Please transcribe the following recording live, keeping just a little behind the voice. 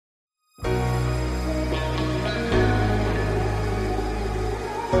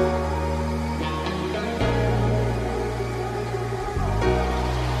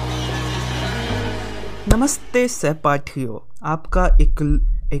नमस्ते सहपाठियों, आपका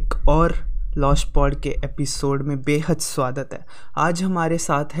एक और लॉस्टपॉड के एपिसोड में बेहद स्वागत है। आज हमारे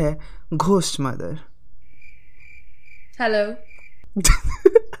साथ है ghost mother. Hello.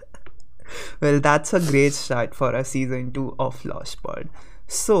 Well, that's a great start for a season 2 of LostPod.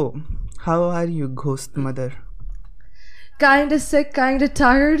 So, how are you, ghost mother? Kinda sick, kinda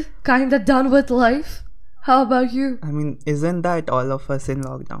tired, kinda done with life. How about you? I mean, isn't that all of us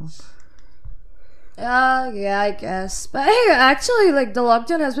in lockdown? Yeah, I guess. But hey, actually, like, the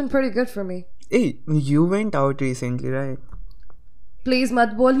lockdown has been pretty good for me. Hey, you went out recently, right? Please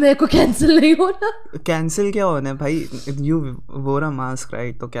मत बोल मेरे को cancel नहीं होना. Cancel क्या होना है भाई? You wore a mask,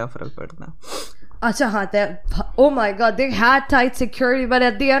 right? तो क्या फर्क पड़ता है? अच्छा हाँ, oh my god, they had tight security, but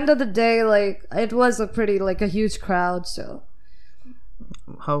at the end of the day, like, it was a huge crowd, so.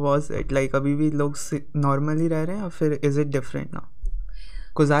 How was it? Like, अभी भी लोग normally रह रहे हैं या फिर is it different now?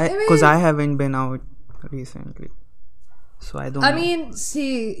 Cause I haven't been out recently, so I don't know. I mean,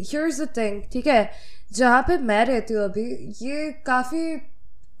 see, here's the thing, ठीक है, जहाँ पे मैं रहती हूँ अभी ये काफी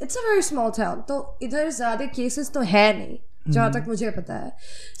it's a very small town, तो इधर ज़्यादा cases तो है नहीं जहाँ तक मुझे पता है.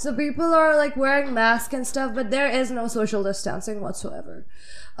 So people are like wearing masks and stuff, but there is no social distancing whatsoever.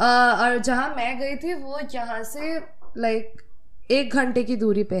 और जहाँ मैं गई थी वो यहाँ से like 1 घंटे की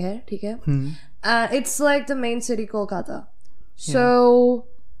दूरी पे है, ठीक है. It's like the main city Kolkata. So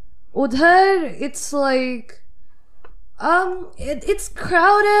udhar it's like it's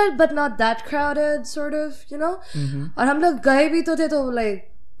crowded but not that crowded, sort of, you know. और हम लोग गए भी तो थे तो like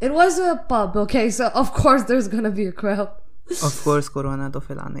it was a pub, okay, so of course there's gonna be a crowd. Of course corona तो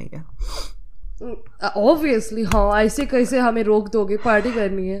फैलाना ही है. Obviously हाँ, ऐसे कैसे हमें रोक दोगे, पार्टी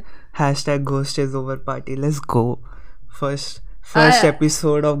करनी है. #ghost is over party, let's go. First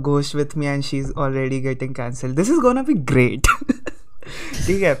episode of Ghost with me and she's already getting cancelled. This is gonna be great.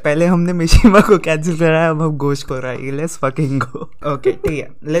 ठीक है, पहले हमने मिशिमा को कैंसिल कराया, अब हम घोस्ट को कराएंगे. Let's fucking go. Okay, ठीक है.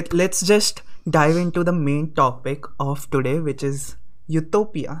 Let's just dive into the main topic of today, which is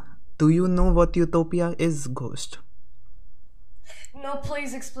Utopia. Do you know what Utopia is, Ghost? No,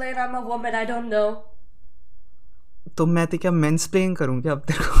 please explain. I'm a woman. I don't know. तो मैं तो क्या mansplain करूँ क्या अब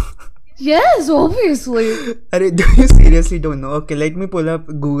तेरे को? Yes, obviously. अरे do you seriously don't know? Okay, let me pull up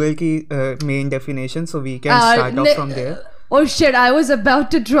Google की main definition so we can start off from there. Oh shit, I was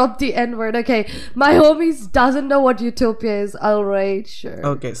about to drop the N-word. Okay, my homies doesn't know what Utopia is. Alright, sure.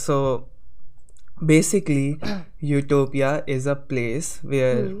 Okay, so basically Utopia is a place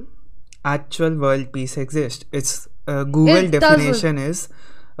where actual world peace exists. It's Google definition is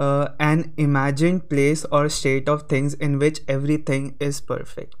an imagined place or state of things in which everything is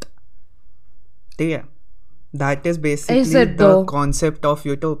perfect. Yeah, that is basically the concept of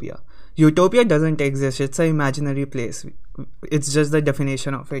Utopia. Utopia doesn't exist. It's an imaginary place. It's just the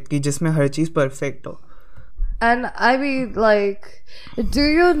definition of it कि जिसमें हर चीज perfect हो. And I mean, like, do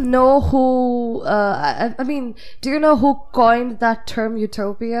you know who? I mean, do you know who coined that term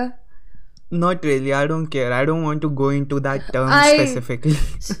Utopia? Not really. I don't care. I don't want to go into that term specifically.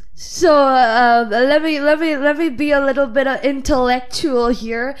 So let me be a little bit intellectual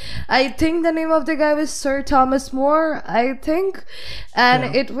here. I think the name of the guy was Sir Thomas More, I think,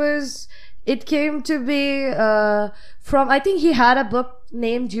 and it came to be from, I think he had a book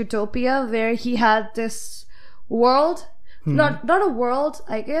named Utopia where he had this world, not a world,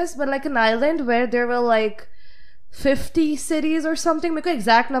 I guess, but like an island where there were like 50 cities or something. मेरे को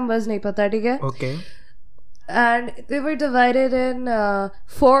exact numbers नहीं पता, ठीक है? Okay. And they were divided in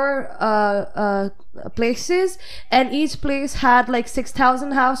 4 places, and each place had like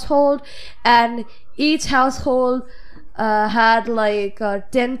 6,000 household, and each household had like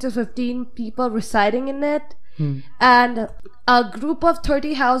 10 to 15 people residing in it, and a group of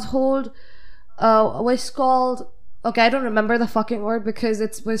 30 household was called, okay, I don't remember the fucking word because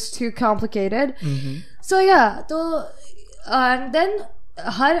it was too complicated. So yeah, so and then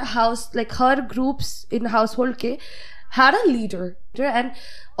her house, like her groups in household ke had a leader, and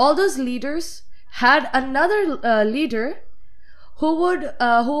all those leaders had another leader who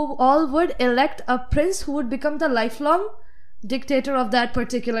all would elect a prince who would become the lifelong dictator of that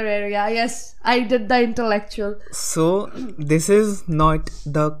particular area. Yes, I did the intellectual. So this is not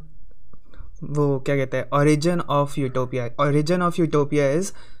the वो क्या कहते हैं origin of Utopia. Origin of Utopia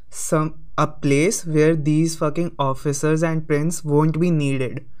is a place where these fucking officers and prince won't be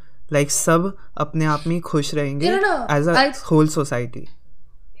needed. Like सब अपने आप में खुश रहेंगे as a whole society.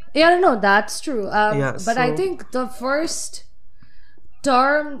 Yeah, no, that's true. But I think the first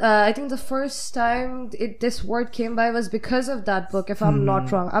term, I think the first time this word came by was because of that book, if I'm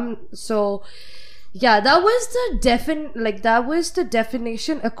not wrong. Yeah, that was the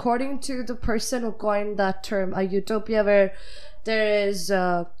definition according to the person who coined that term, a utopia where there is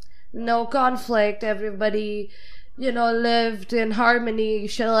no conflict, everybody, lived in harmony,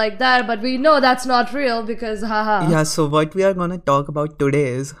 shit like that. But we know that's not real because haha. Yeah, so what we are gonna talk about today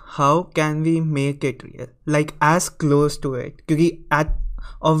is how can we make it real? Like as close to it. Because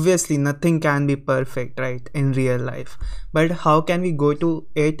obviously nothing can be perfect, right, in real life. But how can we go to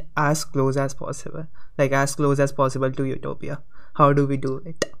it as close as possible? Like as close as possible to utopia. How do we do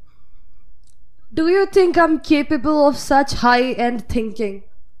it? Do you think I'm capable of such high-end thinking?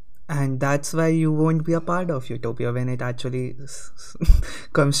 And that's why you won't be a part of utopia when it actually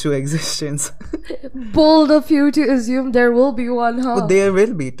comes to existence. Bold of you to assume there will be one, huh? There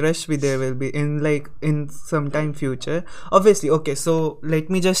will be, trust me, there will be in some time future. Obviously, okay, so let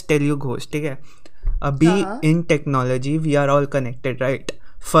me just tell you, Ghost, okay? In technology, we are all connected, right?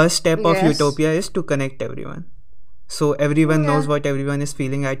 First step of utopia is to connect everyone. So everyone knows what everyone is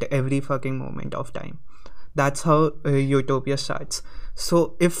feeling at every fucking moment of time. That's how utopia starts.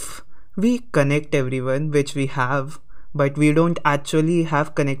 So if we connect everyone, which we have, but we don't actually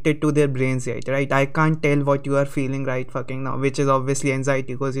have connected to their brains yet, right? I can't tell what you are feeling right fucking now, which is obviously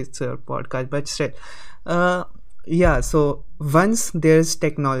anxiety because it's a podcast, but still. So once there's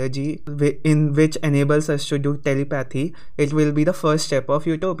technology in which enables us to do telepathy, it will be the first step of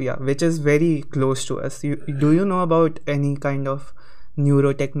utopia, which is very close to us. Do you know about any kind of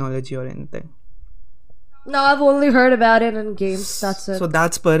neurotechnology or anything? No, I've only heard about it in games. That's it. So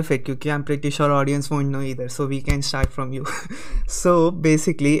that's perfect, because I'm pretty sure audience won't know either. So we can start from you. So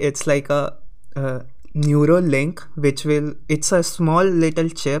basically, it's like a neural link, it's a small little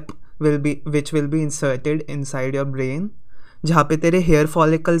chip which will be inserted inside your brain, जहाँ पे तेरे hair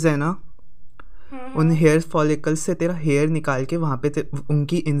follicles है ना, उन hair follicles से तेरा hair निकाल के वहाँ पे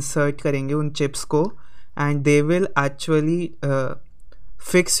उनकी insert करेंगे उन chips को, and they will actually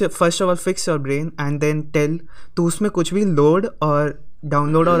fix your brain and then tell तो उसमें कुछ भी load और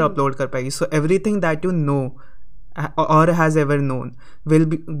download और upload कर पाएगी. So everything that you know or has ever known will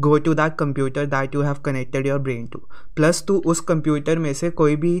go to that computer that you have connected your brain to. Plus तू उस computer में से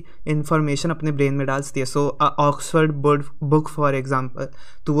कोई भी information अपने brain में डाल सकती है. So Oxford book for example,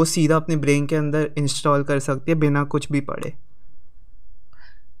 तो वो सीधा अपने brain के अंदर install कर सकती है बिना कुछ भी पढ़े.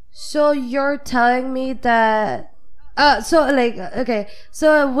 So you're telling me that so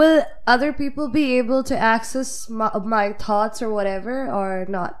will other people be able to access my thoughts or whatever, or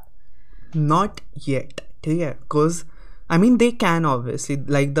not? Not yet, yeah, because I mean they can, obviously,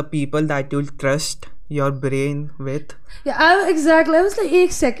 like the people that you'll trust your brain with. Yeah, I was like,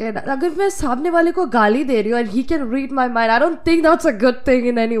 एक second, अगर मैं सामने वाले को गाली दे रही हूँ and he can read my mind, I don't think that's a good thing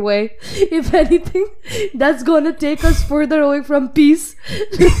in any way. If anything, that's gonna take us further away from peace.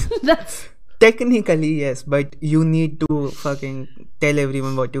 That's technically yes, but you need to fucking tell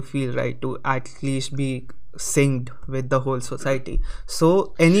everyone what you feel, right, to at least be synced with the whole society.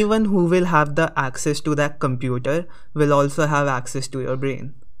 So anyone who will have the access to that computer will also have access to your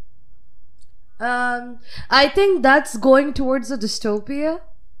brain. I think that's going towards a dystopia.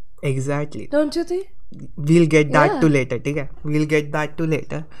 Exactly. Don't you think? We'll get that to later, okay? We'll get that to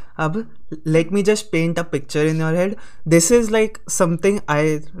later. Let me just paint a picture in your head. This is like something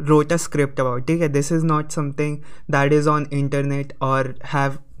I wrote a script about, okay? This is not something that is on internet or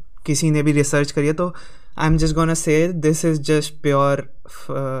have किसी ने भी research करी है. तो I'm just gonna say this is just pure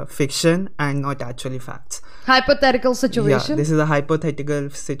fiction and not actually facts. Hypothetical situation. Yeah, this is a hypothetical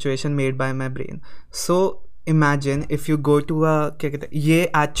situation made by my brain. So imagine if you go to a क्या कहते हैं,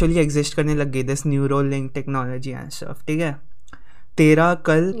 ये actually exist करने लग गई this neural link technology and stuff, ठीक है? तेरा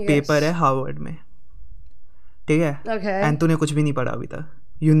कल पेपर है हार्वर्ड में, ठीक है? Okay. And तूने कुछ भी नहीं पढ़ा अभी तक.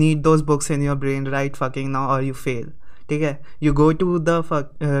 You need those books in your brain right fucking now or you fail, ठीक है? You go to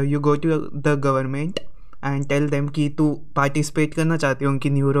the government and tell them कि तू participate करना चाहती है उनकी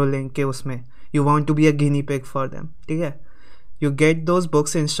neural link के उसमें. You want to be a guinea pig for them, ठीक है? You get those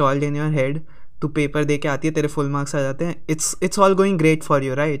books installed in your head. तू पेपर दे के आती है, तेरे full marks आ जाते हैं. It's all going great for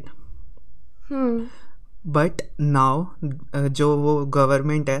you, right? But now जो वो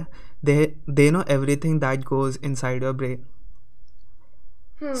government है, they know everything that goes inside your brain.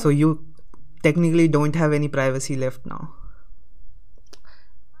 So you technically don't have any privacy left now.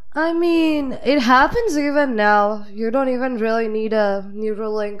 I mean, it happens even now. You don't even really need a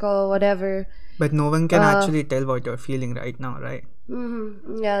neural link or whatever. But no one can actually tell what you're feeling right now, right?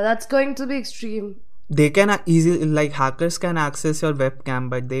 Yeah, that's going to be extreme. They can easily, like hackers can access your webcam,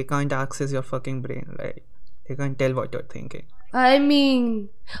 but they can't access your fucking brain, right? They can't tell what you're thinking. I mean,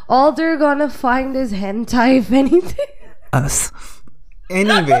 all they're gonna find is hentai, if anything. Us.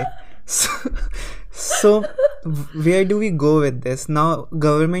 Anyway, So where do we go with this? Now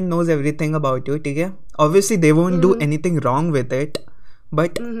government knows everything about you, okay? Obviously they won't do anything wrong with it,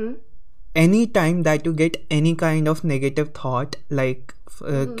 but any time that you get any kind of negative thought, like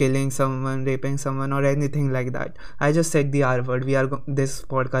killing someone, raping someone, or anything like that, I just said the R word. This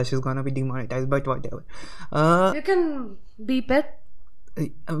podcast is gonna be demonetized, but whatever. You can beep it.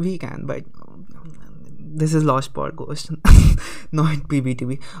 We can, but this is LostPod Ghost, not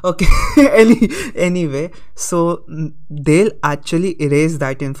PBTV. Okay. Anyway, so they'll actually erase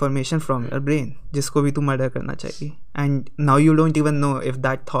that information from your brain, जिसको भी तू murder करना चाहिए, and now you don't even know if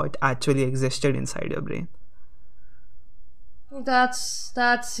that thought actually existed inside your brain. That's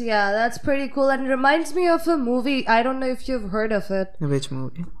pretty cool, and reminds me of a movie. I don't know if you've heard of it. Which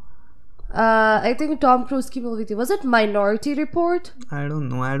movie? I think Tom Cruise ki movie thi. Was it Minority Report? I don't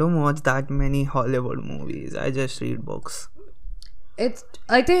know. I don't watch that many Hollywood movies. I just read books.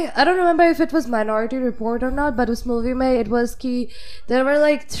 I don't remember if it was Minority Report or not, but this movie it was ki there were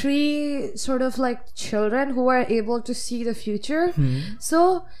like 3 sort of like children who were able to see the future.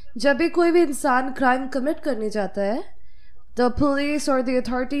 So जब भी कोई भी इंसान crime commit करने जाता है, the police or the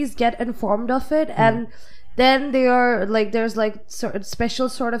authorities get informed of it, and then they are like, there's like special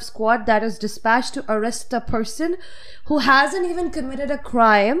sort of squad that is dispatched to arrest a person who hasn't even committed a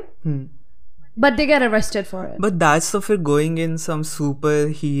crime, but they get arrested for it. But that's if you're going in some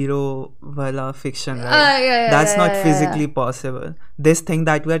superhero wala fiction, right? That's not physically possible. This thing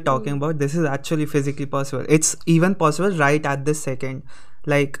that we are talking about, this is actually physically possible. It's even possible right at this second.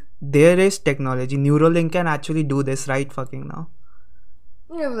 Like, there is technology. Neuralink can actually do this right fucking now.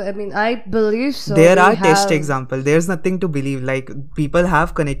 Yeah, I mean, I believe so. There are test examples. There's nothing to believe. Like, people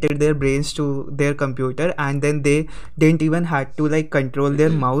have connected their brains to their computer, and then they didn't even had to like control their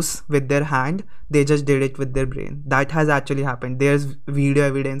mouse with their hand. They just did it with their brain. That has actually happened. There's video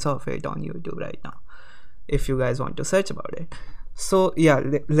evidence of it on YouTube right now, if you guys want to search about it. So yeah,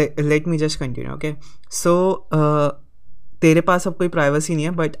 let me just continue. Okay, so तेरे पास अब कोई privacy नहीं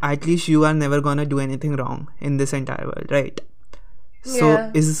है, but at least you are never gonna do anything wrong in this entire world, right?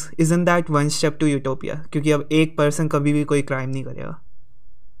 So isn't that one step to utopia? क्योंकि अब एक person कभी भी कोई crime नहीं करेगा.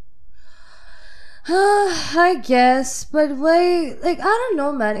 I guess, but wait, like, I don't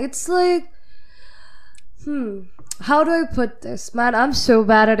know, man. It's like, how do I put this, man? I'm so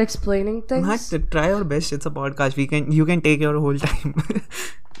bad at explaining things. Matt, try your best. It's a podcast. You can take your whole time.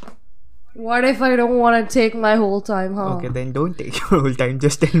 What if I don't want to take my whole time, huh? Okay, then don't take your whole time.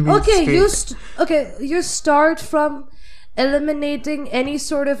 Just tell me. Okay, you start from eliminating any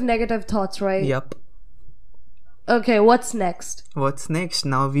sort of negative thoughts, right? Yep. Okay, what's next?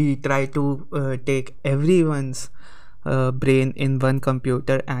 Now we try to take everyone's brain in one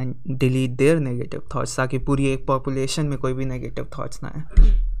computer and delete their negative thoughts, ताकि पूरी एक population में कोई भी negative thoughts ना है.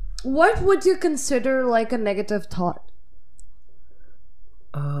 What would you consider like a negative thought?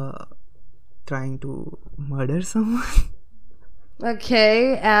 Trying to murder someone.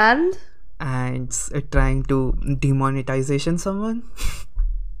 Okay, and trying to demonetization someone.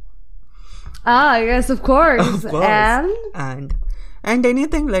 Yes, of course. Of course. And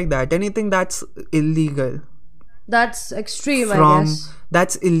anything like that, anything that's illegal, that's extreme, I guess.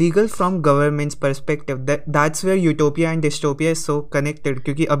 That's illegal from government's perspective. That's where utopia and dystopia is so connected,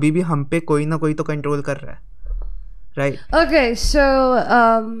 क्योंकि अभी भी हम पे कोई ना कोई तो control कर रहा है, right? Okay,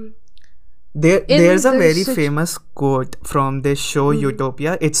 so there's a very famous quote from this show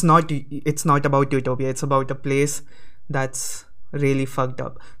Utopia. It's not about utopia. It's about a place that's really fucked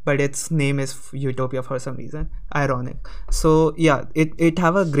up, but its name is Utopia for some reason. Ironic. So yeah, it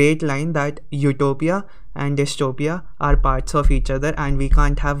have a great line that utopia and dystopia are parts of each other, and we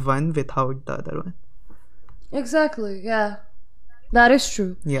can't have one without the other one. Exactly. Yeah, that is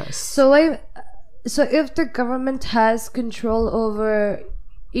true. Yes. So if the government has control over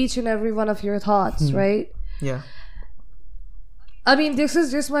each and every one of your thoughts, right? Yeah. I mean, this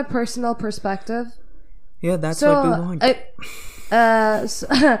is just my personal perspective. Yeah, that's what we want. So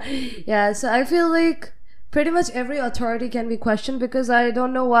I feel like pretty much every authority can be questioned, because I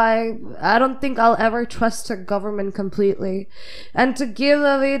don't know why. I don't think I'll ever trust a government completely. And to give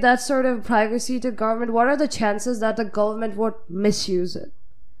away that sort of privacy to government, what are the chances that the government would misuse it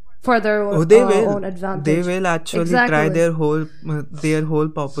for their own, own advantage? They will actually try their whole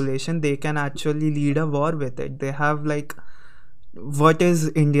population. They can actually lead a war with it. They have like, what is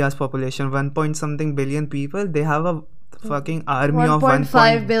India's population? 1 billion people. They have a fucking army of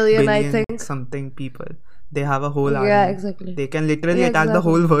 1.5 billion, I think. Something people. They have a whole army. Yeah, exactly. They can literally attack the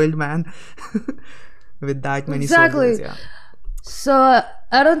whole world, man. With that many soldiers. Yeah. So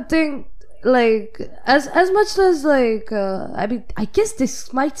I don't think, like, as much as like I mean, I guess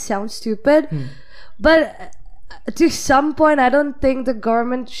this might sound stupid, But to some point, I don't think the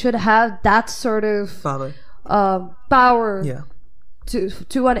government should have that sort of power Yeah.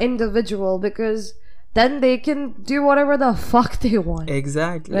 to an individual, because then they can do whatever the fuck they want.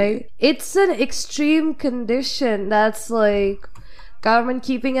 Exactly. Right? It's an extreme condition that's like government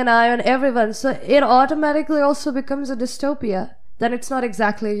keeping an eye on everyone. So it automatically also becomes a dystopia. Then it's not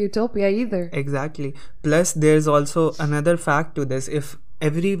exactly a utopia either. Exactly. Plus, there's also another fact to this. If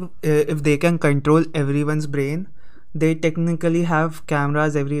they can control everyone's brain, they technically have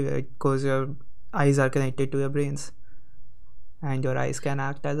cameras everywhere because your eyes are connected to your brains, and your eyes can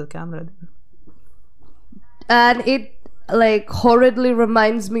act as a camera then. And it like horridly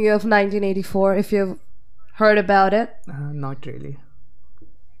reminds me of 1984, if you've heard about it. Not really.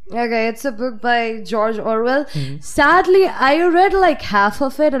 Okay, it's a book by George Orwell. Sadly, I read like half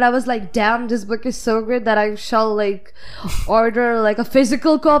of it and I was like, damn, this book is so good that I shall like order like a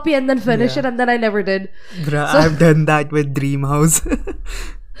physical copy and then finish it, and then I never did. Bruh, I've done that with Dream House.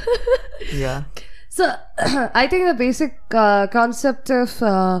 Yeah. So I think the basic concept of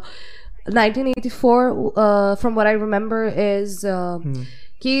 1984, from what I remember, is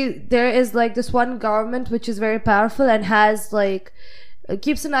there is like this one government which is very powerful and has like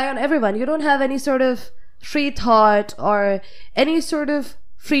keeps an eye on everyone. You don't have any sort of free thought or any sort of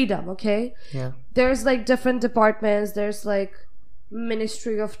freedom. Okay. Yeah. There's like different departments. There's like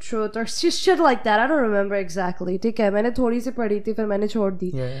Ministry of Truth or shit like that. I don't remember exactly. ठीक है, मैंने थोड़ी सी पढ़ी थी फिर मैंने छोड़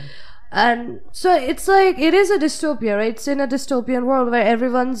दी. Yeah. And so it's like, it is a dystopia, right? It's in a dystopian world where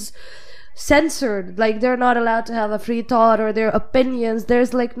everyone's censored. Like they're not allowed to have a free thought or their opinions.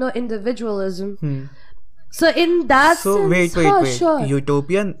 There's like no individualism. So in that sense, wait. sure.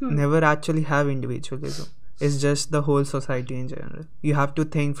 Utopia never actually have individualism. It's just the whole society in general. You have to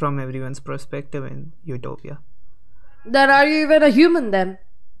think from everyone's perspective in Utopia. Then are you even a human then?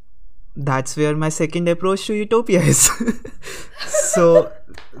 That's where my second approach to Utopia is. So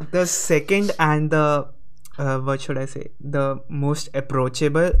the second and the what should I say, the most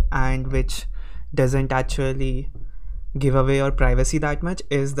approachable and which doesn't actually give away your privacy that much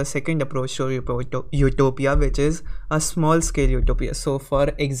is the second approach to Utopia, which is a small scale Utopia. So for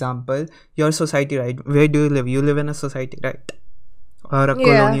example, your society, right? Where do you live? You live in a society, right? Or a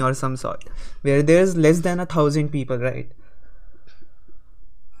colony or some sort, where there's less than 1,000 people, right?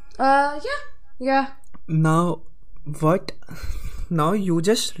 Yeah. Now you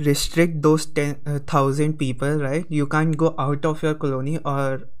just restrict those 10,000 people, right? You can't go out of your colony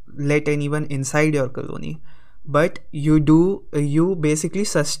or let anyone inside your colony, but you basically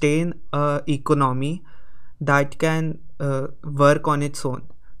sustain a economy that can work on its own.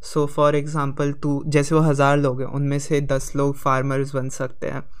 So for example, जैसे वो 1,000 लोग हैं, उनमें से 10 लोग farmers बन सकते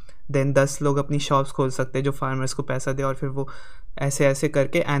हैं, देन 10 लोग अपनी शॉप्स खोल सकते हैं जो फार्मर्स को पैसा दे, और फिर वो ऐसे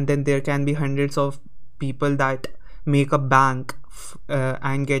करके, and then there can be hundreds of people that make a bank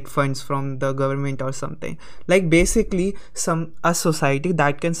and get funds from the government or something. Like basically a society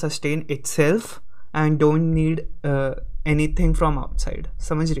that can sustain itself and don't need anything from outside.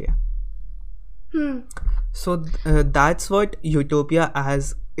 समझ रही है? So that's what Utopia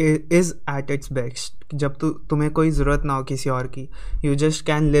is at its best. जब तुम्हें कोई ज़रूरत ना हो किसी और की, you just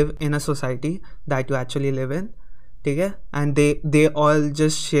can live in a society that you actually live in, ठीक है? And they all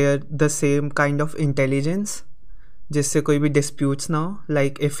just share the same kind of intelligence, जिससे कोई भी disputes ना हो.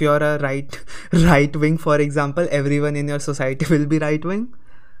 Like if you're a right wing, for example, everyone in your society will be right wing.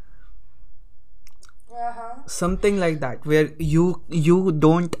 Something like that, where you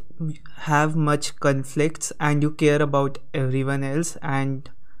don't have much conflicts and you care about everyone else, and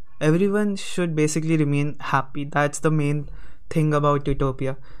everyone should basically remain happy. That's the main thing about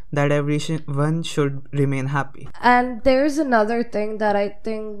Utopia, that everyone should remain happy. And there's another thing that I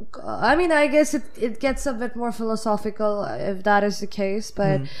think, I guess it gets a bit more philosophical if that is the case,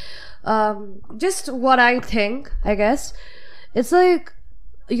 but just what I think, I guess, it's like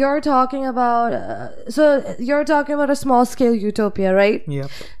you're talking about a small scale Utopia, right? Yeah.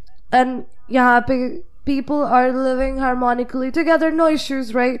 And यहाँ पे people are living harmonically together, no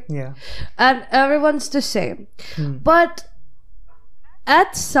issues, right? Yeah. And everyone's the same. But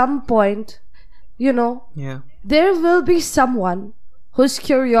at some point, there will be someone whose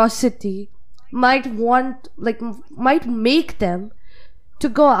curiosity might make them to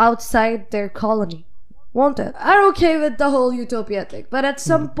go outside their colony, won't it? I'm okay with the whole Utopia thing, but at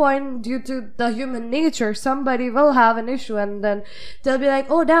some point, due to the human nature, somebody will have an issue, and then they'll be like,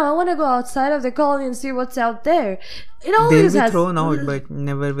 oh damn, I want to go outside of the colony and see what's out there. It always they'll be thrown out, but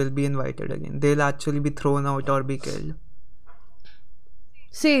never will be invited again. They'll actually be thrown out or be killed.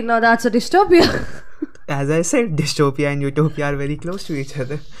 See, now that's a dystopia. As I said, dystopia and utopia are very close to each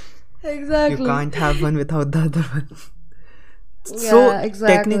other. Exactly. You can't have one without the other one. Yeah, So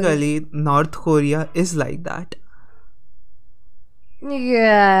exactly. technically, North Korea is like that.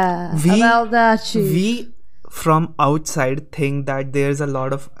 Yeah, about that, chief. We from outside think that there's a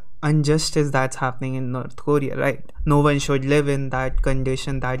lot of injustice that's happening in North Korea, right? No one should live in that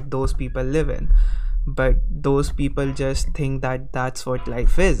condition that those people live in. But those people just think that that's what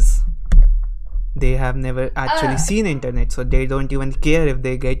life is. They have never actually seen internet, so they don't even care if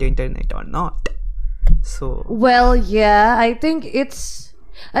they get internet or not. So Well, yeah, I think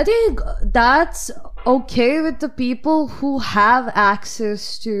that's okay with the people who have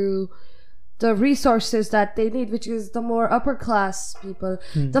access to the resources that they need, which is the more upper class people.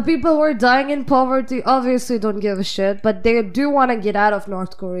 The people who are dying in poverty obviously don't give a shit, but they do want to get out of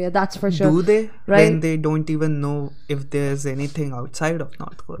North Korea, that's for sure. do they? Right? When they don't even know if there's anything outside of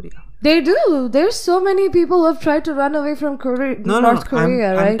North Korea. They do. There's so many people who have tried to run away from North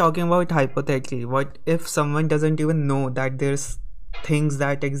Korea, right? I'm talking about hypothetically. What if someone doesn't even know that there's things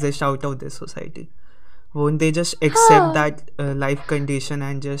that exist out of this society? Won't they just accept that life condition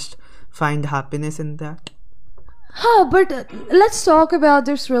and just find happiness in that? But let's talk about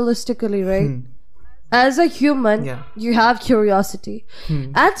this realistically, right? As a human, Yeah. you have curiosity.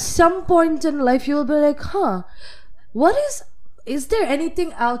 At some point in life, you'll be like, what is there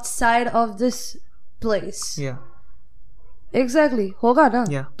anything outside of this place? Yeah. Exactly. Hoga na.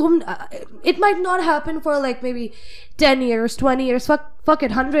 Yeah. It might not happen for like maybe 10 years, 20 years, fuck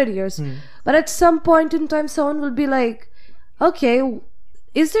it, 100 years. But at some point in time, someone will be like, okay,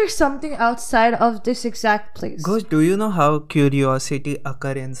 is there something outside of this exact place? Ghost, do you know how curiosity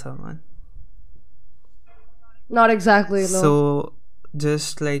occur in someone? Not exactly, no. So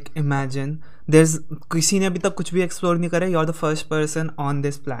just like imagine there's किसी ने अभी तक कुछ भी explore नहीं करा. You're the first person on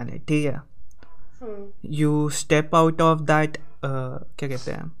this planet. ठीक है? You step out of that क्या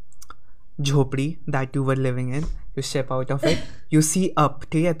कहते हैं झोपड़ी that you were living in. You step out of it. You see up.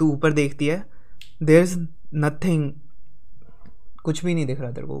 ठीक है? तू ऊपर देखती है. There's nothing. कुछ भी नहीं दिख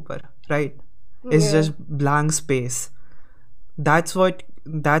रहा तेरे को ऊपर. Right? It's just blank space. That's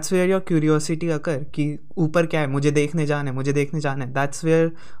where your curiosity occur कि ऊपर क्या है मुझे देखने जाना है. That's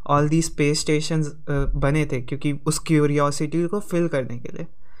where all these space stations बने थे क्योंकि उस curiosity को fill करने के लिए,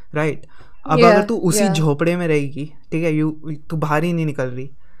 right? अब अगर तू उसी झोपड़े में रहेगी, ठीक है, तू बाहर ही नहीं निकल रही,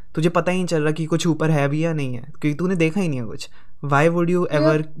 तुझे पता ही नहीं चल रहा कि कुछ ऊपर है भी या नहीं है क्योंकि तूने देखा ही नहीं है कुछ. Why would you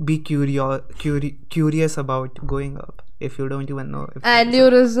ever be curious about going up if you don't even know?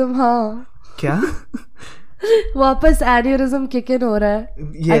 Aneurysm, हाँ. क्या? वापस aneurysm kick in हो रहा है.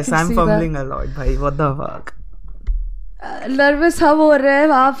 Yes, I'm fumbling a lot, भाई. What the fuck? Nervous हम हो रहे हैं,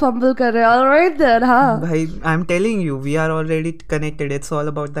 आप fumble कर रहे हैं. Alright then, हाँ. भाई, I'm telling you, we are already connected. It's all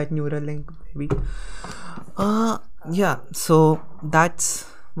about that neural link, baby. Yeah. So that's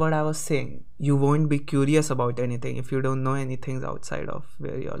what I was saying. You won't be curious about anything if you don't know anything outside of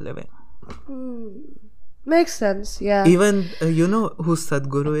where you're living. Makes sense. Yeah. Even you know who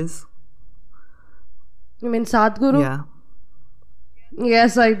Sadhguru is? You mean Sadhguru? Yeah.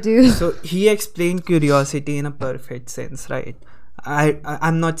 Yes, I do. So he explained curiosity in a perfect sense, right?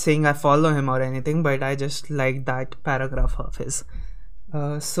 I'm not saying I follow him or anything, but I just like that paragraph of his.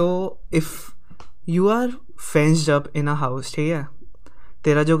 So if you are fenced up in a house, ठीक है,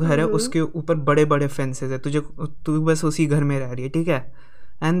 तेरा जो घर है उसके ऊपर बड़े बड़े fences है, तू बस उसी घर में रह रही है, ठीक है,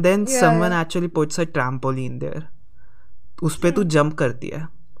 and then someone actually puts a trampoline there, उस पे तू jump करती है,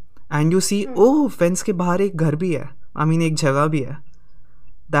 and you see, oh, fence के बाहर एक घर भी है, I mean एक जगह भी है.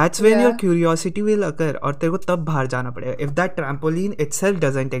 That's when your curiosity will occur और तेरे को तब बाहर जाना पड़ेगा. If that trampoline itself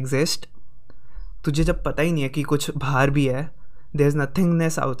doesn't exist, तुझे जब पता ही नहीं है कि कुछ बाहर भी है, there's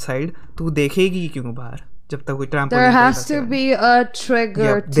nothingness outside, तू देखेगी क्यों बाहर जब तक कोई trampoline. There has to be a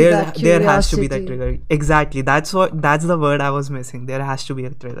trigger to that curiosity. There has to be that trigger. Exactly. That's the word I was missing. There has to be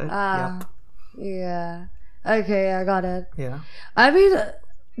a trigger. Yeah. Okay, I got it. Yeah. I mean,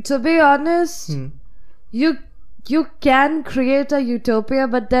 to be honest, you can create a utopia,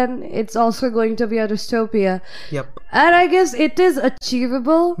 but then it's also going to be a dystopia. Yep. And I guess it is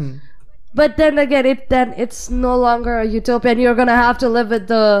achievable, but then again, it's no longer a utopia, and you're gonna have to live with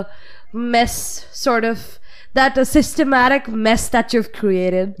the mess, sort of, that a systematic mess that you've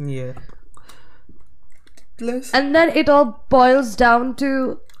created. Yeah. And then it all boils down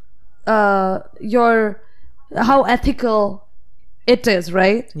to how ethical it is,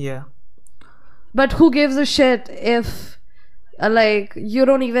 right? Yeah. But who gives a shit if like you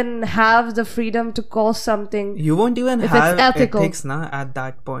don't even have the freedom to call something, you won't even if have it's ethical. ethics na, at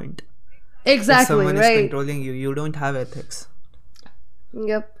that point. Exactly, if someone right? is controlling you, you don't have ethics.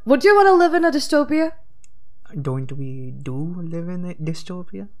 Yep. Would you want to live in a dystopia? Don't we do live in a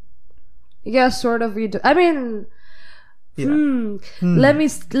dystopia? Yeah, sort of. We do. I mean, Yeah. let me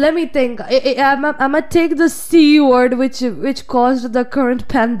think. I'm gonna take the C word, which caused the current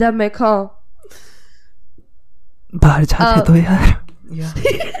pandemic, huh? बाहर जाने दो यार. Yeah.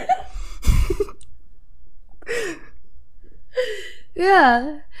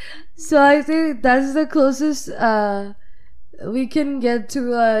 Yeah. So I think that's the closest we can get to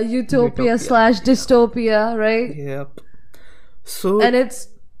utopia / dystopia, right? Yep. So And it's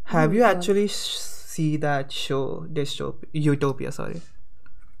have you actually see that show Utopia? Sorry.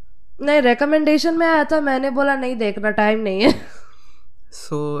 नहीं, recommendation में आया था, मैंने बोला नहीं देखना, time नहीं है.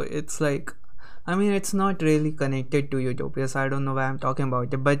 So it's like, I mean, it's not really connected to Utopia, so I don't know why I'm talking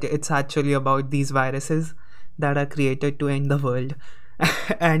about it, but it's actually about these viruses that are created to end the world.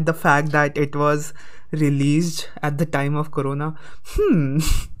 And the fact that it was released at the time of Corona.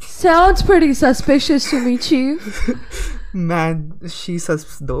 Sounds pretty suspicious to me, Chief. Man, she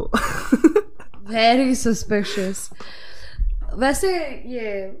sus though. Very suspicious. वैसे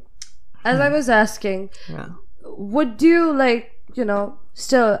ये, as I was asking, Yeah. would you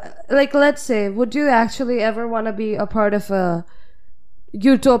still, let's say, would you actually ever want to be a part of a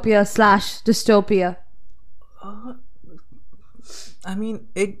utopia / dystopia? I mean,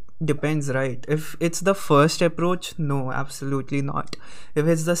 it depends, right? If it's the first approach, no, absolutely not. If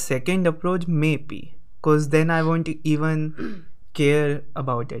it's the second approach, maybe. Because then I won't even care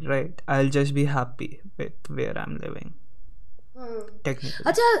about it, right? I'll just be happy with where I'm living. Technically.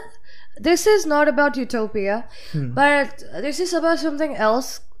 Acha, this is not about utopia, but this is about something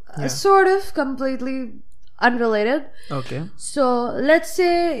else, sort of completely unrelated. Okay. So let's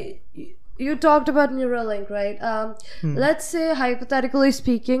say you talked about Neuralink, right? Let's say, hypothetically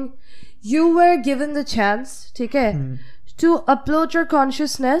speaking, you were given the chance, okay, to upload your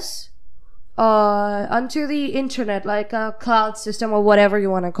consciousness onto the internet, like a cloud system or whatever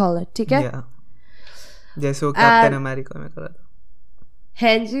you want to call it, okay? Yeah. जैसे वो captain America में करा था.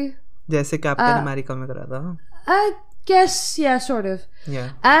 हाँ जी. जैसे captain America में करा था. I guess, yeah, sort of.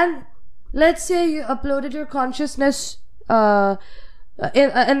 Yeah. And let's say you uploaded your consciousness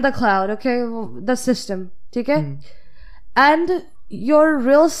in the cloud, okay, the system, okay, and your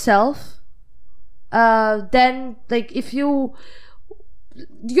real self, then if your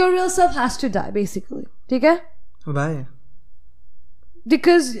real self has to die, basically, okay? Why?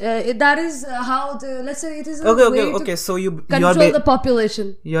 Because that is how let's say it is a way okay. So you control the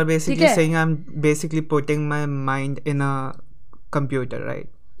population. You're basically saying I'm basically putting my mind in a computer, right?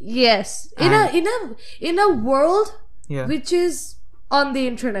 Yes, in a world which is on the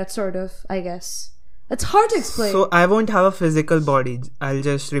internet, sort of, I guess. It's hard to explain. So I won't have a physical body. I'll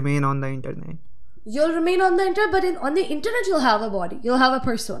just remain on the internet. You'll remain on the internet, but on the internet you'll have a body. You'll have a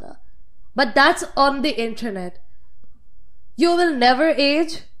persona. But that's on the internet. You will never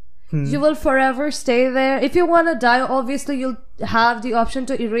age. You will forever stay there. If you want to die, obviously you'll have the option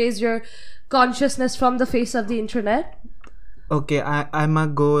to erase your consciousness from the face of the internet. Okay, I'm a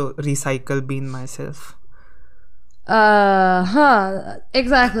go recycle bean myself.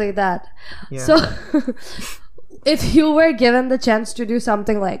 Exactly that. Yeah. So if you were given the chance to do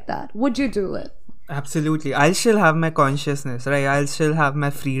something like that, would you do it? Absolutely. I'll still have my consciousness, right? I'll still have my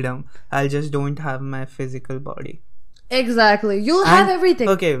freedom. I'll just don't have my physical body. Exactly. You'll have everything.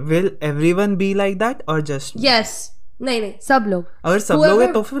 Okay, will everyone be like that or just Yes. नहीं सब लोग. अगर सब लोग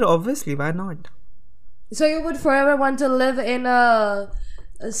हैं तो फिर obviously why not? So you would forever want to live in a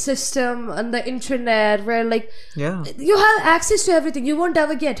system on the internet where you have access to everything. You won't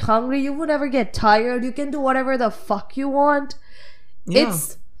ever get hungry. You won't ever get tired. You can do whatever the fuck you want. Yeah.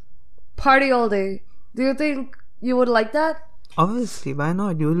 It's party all day. Do you think you would like that? Obviously, why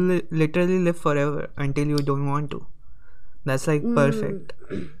not? You will literally live forever until you don't want to. That's perfect,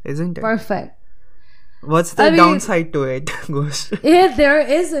 isn't it? Perfect. What's the downside to it, Ghost? Yeah, there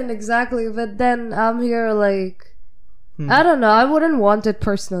isn't exactly. But then I'm here I don't know. I wouldn't want it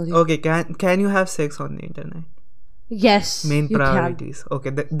personally. Okay, can you have sex on the internet? Yes. Main priorities. Can.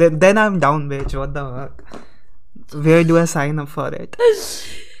 Okay, then I'm down, bitch. What the fuck? Where do I sign up for it?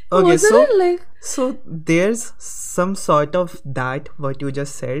 Okay, so there's some sort of that what you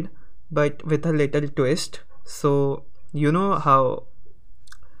just said, but with a little twist. So you know how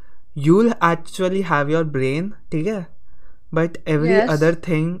you'll actually have your brain, okay? But every other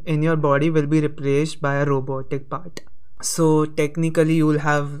thing in your body will be replaced by a robotic part. So technically you'll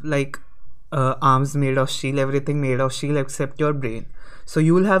have arms made of steel, everything made of steel except your brain. So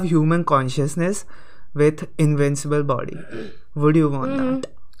you'll have human consciousness with invincible body. Would you want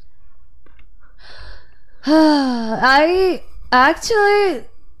that? I actually,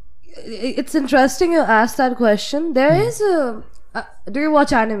 it's interesting you asked that question. There is do you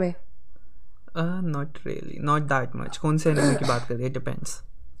watch anime? Not really. Not that much. कौन से anime की बात कर रही है? Depends.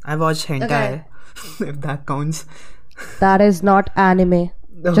 I watched hentai, if that counts. That is not anime.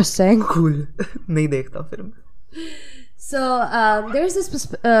 Just saying. Cool. नहीं देखता फिर मैं. So there's this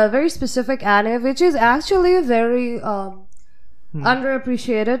very specific anime which is actually very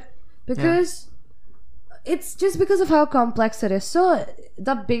underappreciated because it's just because of how complex it is. So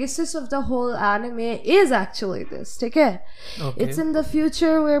the basis of the whole anime is actually this. Take it. Okay. It's in the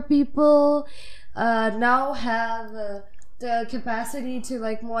future where people now have the capacity to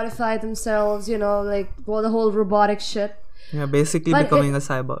like modify themselves. You know, like the whole robotic shit. Yeah, basically But becoming a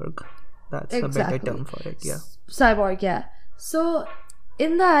cyborg. That's Exactly. a better term for it. Yeah. Cyborg, yeah. So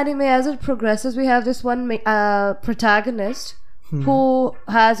in the anime, as it progresses, we have this one protagonist who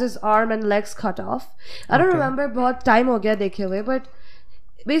has his arm and legs cut off. I don't remember बहुत time हो गया देखे हुए, but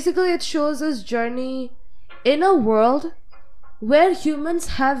basically it shows his journey in a world where humans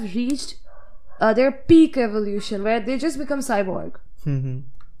have reached their peak evolution, where they just become cyborg.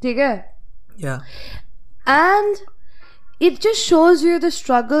 ठीक है? Yeah. And it just shows you the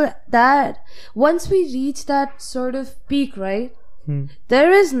struggle that once we reach that sort of peak, right?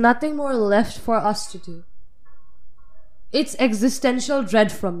 There is nothing more left for us to do. It's existential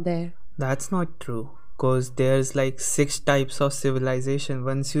dread from there. That's not true. Because there's like 6 types of civilization.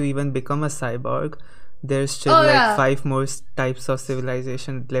 Once you even become a cyborg, there's still 5 more types of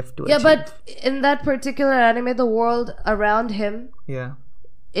civilization left to achieve. But in that particular anime, the world around him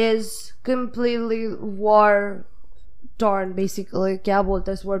is completely war torn, basically. क्या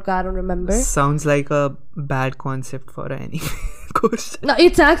बोलते हैं इस word का? I don't remember. Sounds like a bad concept for an anime. No,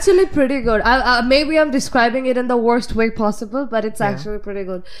 it's actually pretty good. Maybe I'm describing it in the worst way possible, but it's actually pretty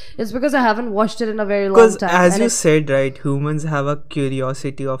good. It's because I haven't watched it in a very long time. Because as you said, right, humans have a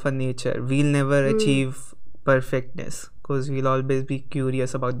curiosity of a nature. We'll never achieve perfectness because we'll always be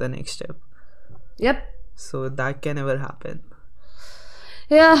curious about the next step. Yep. So that can never happen.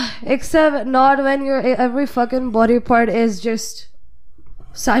 Yeah, except not when your every fucking body part is just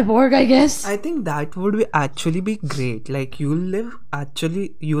cyborg, I guess. I think that would actually be great. Like you'll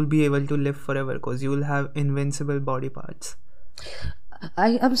be able to live forever because you'll have invincible body parts.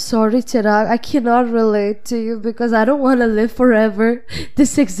 I'm sorry, Chirag. I cannot relate to you because I don't want to live forever.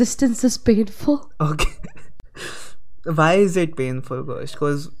 This existence is painful. Okay. Why is it painful, Ghost?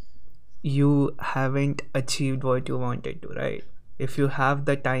 Because you haven't achieved what you wanted to, right? If you have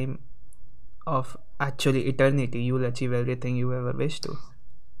the time of actually eternity, you will achieve everything you ever wish to.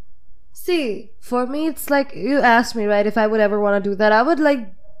 See, for me, it's like you asked me, right, if I would ever want to do that. I would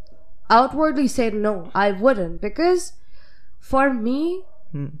like outwardly say no, I wouldn't, because for me,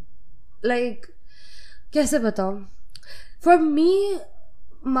 like, कैसे बताऊं? For me,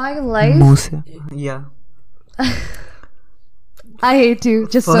 my life. Yeah. I hate you.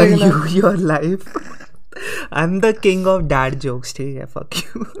 Just for so you know. Your life. I'm the king of dad jokes. Yeah, fuck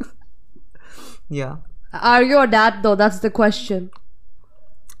you. Yeah. Are you a dad though? That's the question.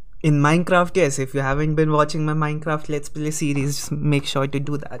 In Minecraft, yes. If you haven't been watching my Minecraft Let's Play series, just make sure to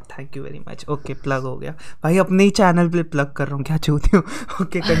do that. Thank you very much. Okay, plug हो गया. भाई अपने ही channel पे plug कर रहा हूँ. क्या चाहते हो?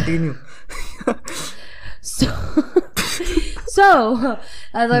 Okay, continue. So,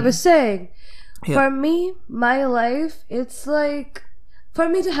 as I was saying, for me, my life, it's like, for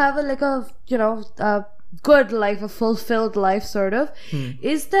me to have a good life, a fulfilled life, sort of,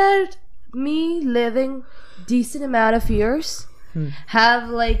 is that me living decent amount of years, have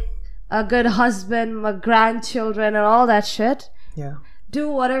like a good husband, my grandchildren, and all that shit. Yeah. Do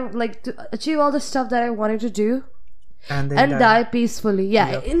whatever, like, to achieve all the stuff that I wanted to do, and die peacefully.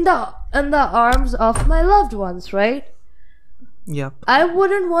 Yeah, yep. in the arms of my loved ones, right? Yep. I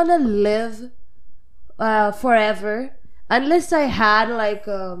wouldn't want to live forever unless I had like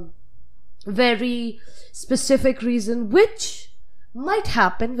a very specific reason, which might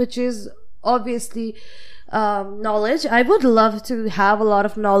happen, which is obviously knowledge. I would love to have a lot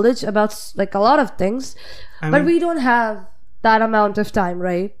of knowledge about like a lot of things, but we don't have that amount of time,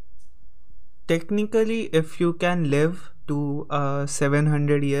 right? Technically, if you can live to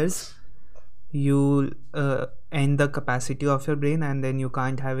 700 years, you end the capacity of your brain, and then you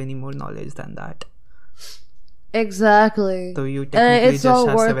can't have any more knowledge than that. Exactly. So you technically it's just all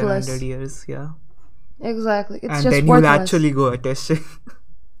have worthless. 700 years, yeah. Exactly. It's and just then worthless. you'll actually go autistic.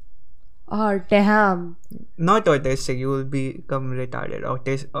 Oh damn. Not autistic, you will become retarded.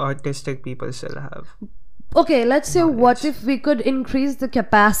 Autistic people still have. Okay, let's say knowledge. What if we could increase the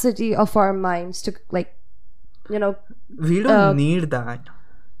capacity of our minds to, like, we don't need that.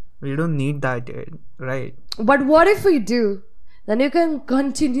 We don't need that, right? But what if we do? Then you can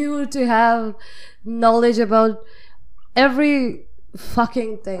continue to have knowledge about every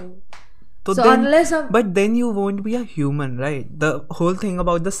fucking thing. So then, but then you won't be a human, right? The whole thing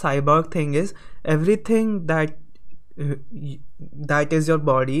about the cyborg thing is everything that is your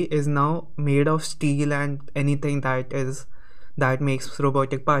body is now made of steel and anything that makes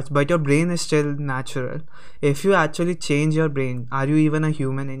robotic parts, but your brain is still natural. If you actually change your brain, are you even a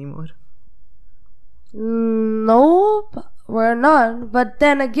human anymore? No, we're not. But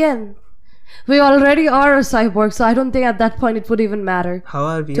then again, we already are a cyborg, so I don't think at that point it would even matter. How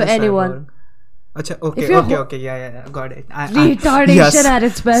are we to anyone? Cyborg? Achha, okay, yeah, got it. Retardation yes. At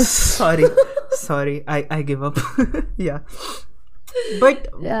its best. Sorry, I give up. Yeah. But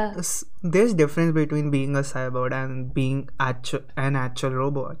yeah. There's difference between being a cyborg and being an actual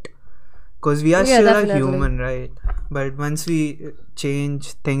robot. Because we are still definitely. A human, right? But once we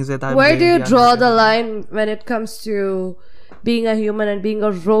change things with our Where do you draw the line when it comes to being a human and being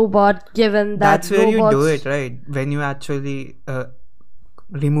a robot, given that that's where you do it, right? When you actually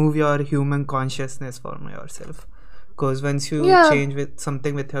remove your human consciousness from yourself. Because once you change with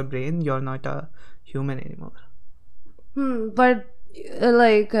something with your brain, you're not a human anymore. But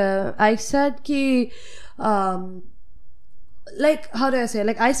I said ki how do I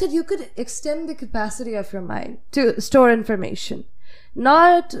say? I said you could extend the capacity of your mind to store information,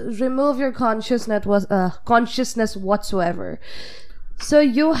 not remove your consciousness whatsoever. So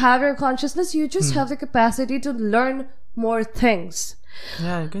you have your consciousness, you just have the capacity to learn more things.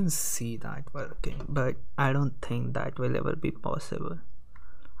 Yeah, I can see that working, but I don't think that will ever be possible.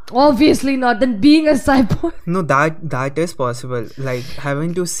 Obviously not. Then being a cyborg. No, that is possible. Like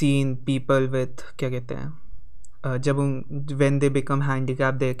having to see people with when they become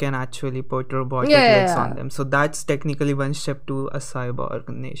handicapped, they can actually put robotic legs on them. So that's technically one step to a cyborg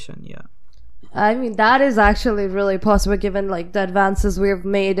nation. Yeah. I mean, that is actually really possible given the advances we have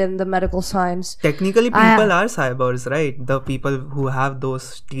made in the medical science. Technically, people are cyborgs, right? The people who have those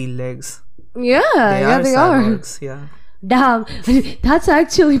steel legs. Yeah, they cyborgs, are. Yeah. Damn, that's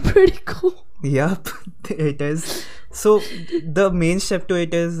actually pretty cool. Yep, it is. So the main step to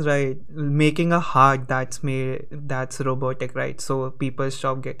it is making a heart that's robotic, right? So people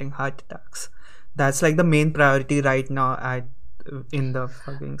stop getting heart attacks. That's the main priority right now in the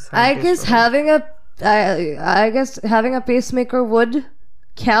fucking I guess having a pacemaker would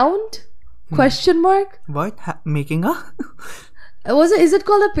count? Question mark? What? Making a? Is it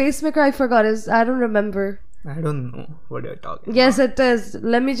called a pacemaker? I forgot. I don't remember. I don't know what you're talking Yes, about. it is.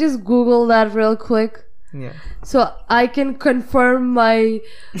 Let me just Google that real quick. Yeah. So I can confirm my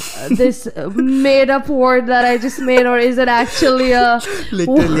this made up word that I just made, or is it actually a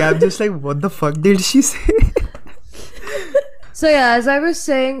literally I'm just what the fuck did she say? So yeah, as I was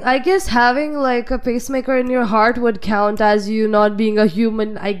saying, I guess having a pacemaker in your heart would count as you not being a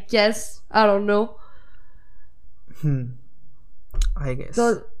human, I guess. I don't know. I guess.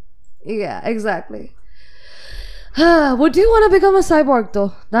 So, yeah, exactly. Would you want to become a cyborg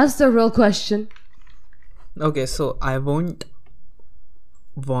though? That's the real question. Okay, so I won't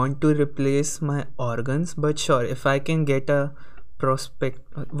want to replace my organs, but sure, if I can get a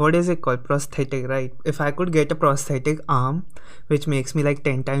what is it called? Prosthetic, right? If I could get a prosthetic arm which makes me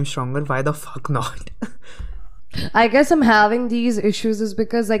 10 times stronger, why the fuck not? I guess I'm having these issues is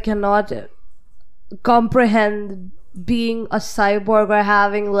because I cannot comprehend being a cyborg or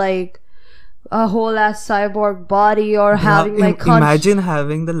having a whole ass cyborg body or having imagine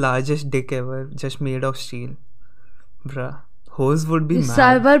having the largest dick ever just made of steel. Bruh. Hoes would be mad.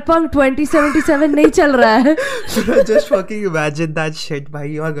 Cyberpunk 2077 nahi chal raha hai. Just fucking imagine that shit. Bhai,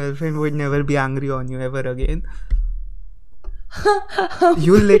 your girlfriend would never be angry on you ever again.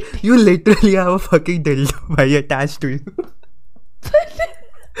 You literally have a fucking dildo bhai attached to you.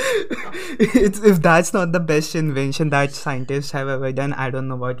 If that's not the best invention that scientists have ever done, I don't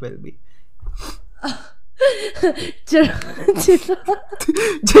know what will be.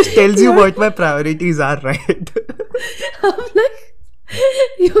 Just tells you what my priorities are, right? I'm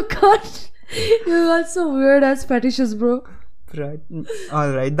you got some weird ass fetishes, bro. Right.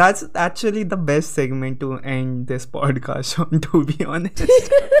 Alright, that's actually the best segment to end this podcast on, to be honest.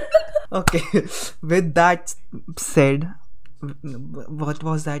 Okay, with that said, what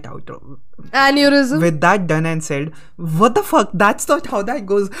was that outro? Aneurysm. With that done and said, what the fuck? That's not how that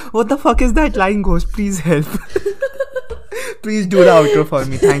goes. What the fuck is that line goes? Please help. Please do the outro for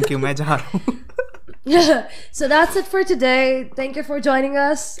me. Thank you. मैं जा रहा हूँ. So that's it for today. Thank you for joining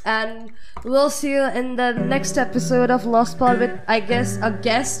us, and we'll see you in the next episode of LostPod with, I guess, a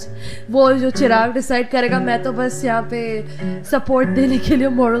guest. वो जो चिराग decide करेगा, मैं तो बस यहाँ पे support देने के लिए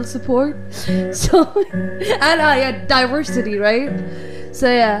moral support. So and yeah, diversity, right? So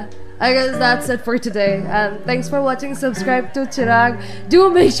yeah, I guess that's it for today. And thanks for watching. Subscribe to Chirag. Do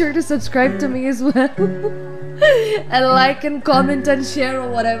make sure to subscribe to me as well. And like and comment and share or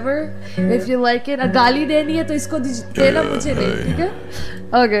whatever if you like it. गाली देनी है तो इसको देना मुझे नहीं, ठीक है?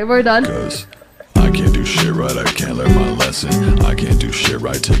 Okay, we're done. I can't do shit right, I can't learn my lesson. I can't do shit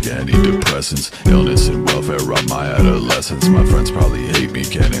right, take antidepressants. Illness and welfare robbed my adolescence. My friends probably hate me,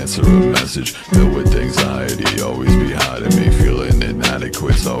 can't answer a message. Filled with anxiety, always be hiding me. Feeling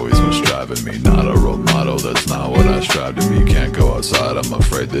inadequate's always what's driving me. Not a role model, that's not what I strive to be. Can't go outside, I'm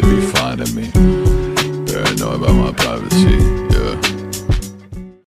afraid they'd be finding me. Paranoid about my privacy, yeah.